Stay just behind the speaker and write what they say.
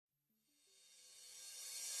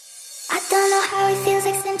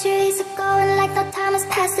centuries ago, and like no time has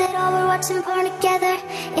passed at all, we're watching porn together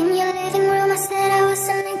in your living room. I said I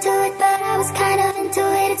wasn't into it, but I was kind of into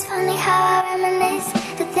it. It's funny how I reminisce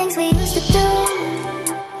the things we used to do.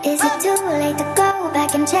 Is it too late to go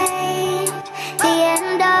back and change the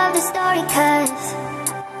end of the story? 'Cause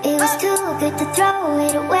it was too good to throw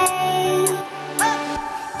it away.